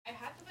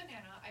had the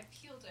banana, I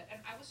peeled it, and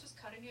I was just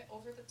cutting it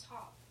over the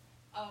top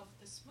of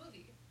the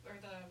smoothie, or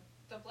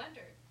the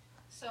blender.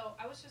 So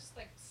I was just,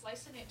 like,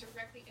 slicing it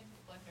directly into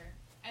the blender,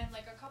 and,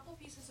 like, a couple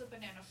pieces of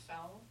banana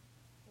fell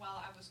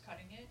while I was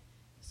cutting it.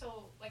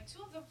 So, like,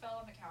 2 of them fell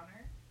on the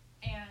counter,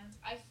 and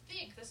I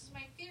think, this is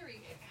my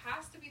theory, it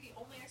has to be the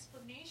only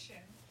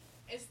explanation,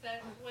 is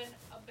that when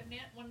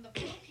the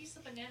piece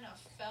of banana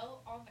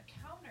fell on the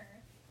counter,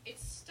 it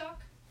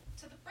stuck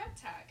to the bread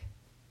tag.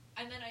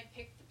 And then I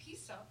picked the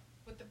piece up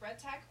with the bread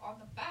tag on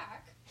the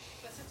back,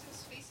 but since it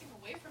was facing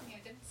away from me,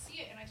 I didn't see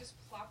it, and I just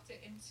plopped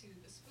it into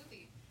the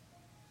smoothie.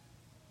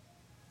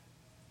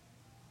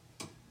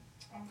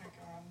 Oh my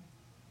god.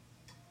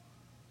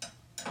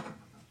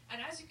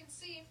 And as you can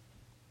see,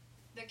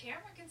 the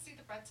camera can see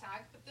the bread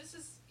tag, but this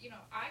is,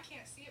 I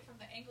can't see it from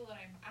the angle that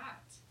I'm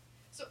at.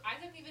 So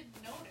I didn't even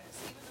notice,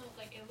 even though,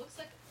 like, it looks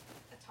like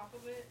the top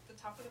of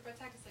the bread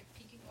tag is, like,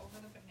 peeking over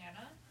the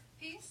banana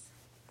piece.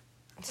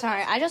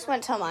 Sorry, I just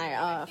went to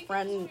my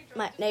friend,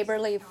 my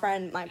neighborly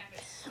friend,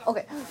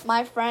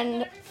 my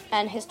friend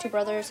and his 2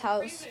 brothers'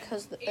 house,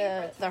 because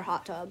their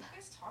hot tub.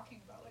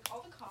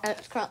 And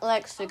it's currently,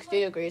 like, 60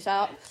 degrees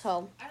out,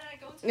 so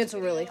it's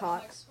really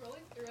hot.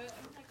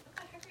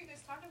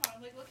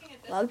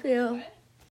 Love you.